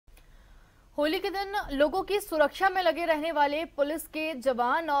होली के दिन लोगों की सुरक्षा में लगे रहने वाले पुलिस के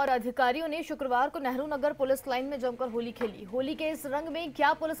जवान और अधिकारियों ने शुक्रवार को नेहरू नगर पुलिस लाइन में जमकर होली खेली। होली के इस रंग में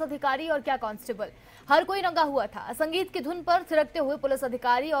क्या पुलिस अधिकारी और क्या कांस्टेबल, हर कोई रंगा हुआ था। संगीत की धुन पर थिरकते हुए पुलिस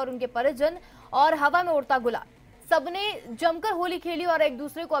अधिकारी और उनके परिजन और हवा में उड़ता गुलाल, सबने जमकर होली खेली और एक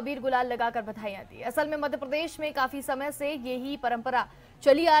दूसरे को अबीर गुलाल लगाकर बधाइयां दी। असल में मध्य प्रदेश में काफी समय से यही परंपरा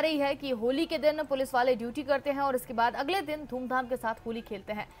चली आ रही है कि होली के दिन पुलिस वाले ड्यूटी करते हैं और इसके बाद अगले दिन धूमधाम के साथ होली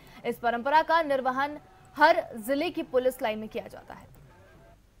खेलते हैं। इस परंपरा का निर्वहन हर जिले की पुलिस लाइन में किया जाता है।